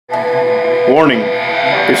Warning,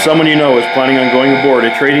 if someone you know is planning on going aboard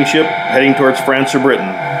a trading ship heading towards France or Britain,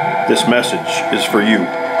 this message is for you.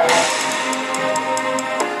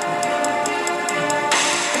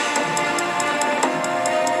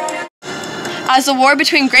 As the war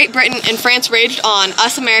between Great Britain and France raged on,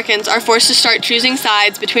 us Americans are forced to start choosing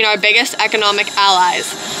sides between our biggest economic allies.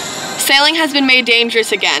 Sailing has been made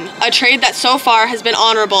dangerous again. A trade that so far has been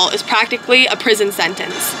honorable is practically a prison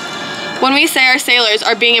sentence. When we say our sailors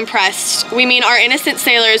are being impressed, we mean our innocent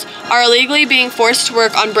sailors are illegally being forced to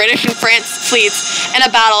work on British and French fleets in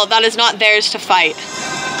a battle that is not theirs to fight.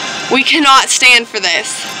 We cannot stand for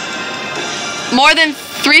this. More than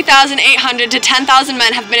 3,800 to 10,000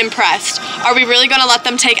 men have been impressed. Are we really going to let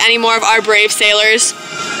them take any more of our brave sailors?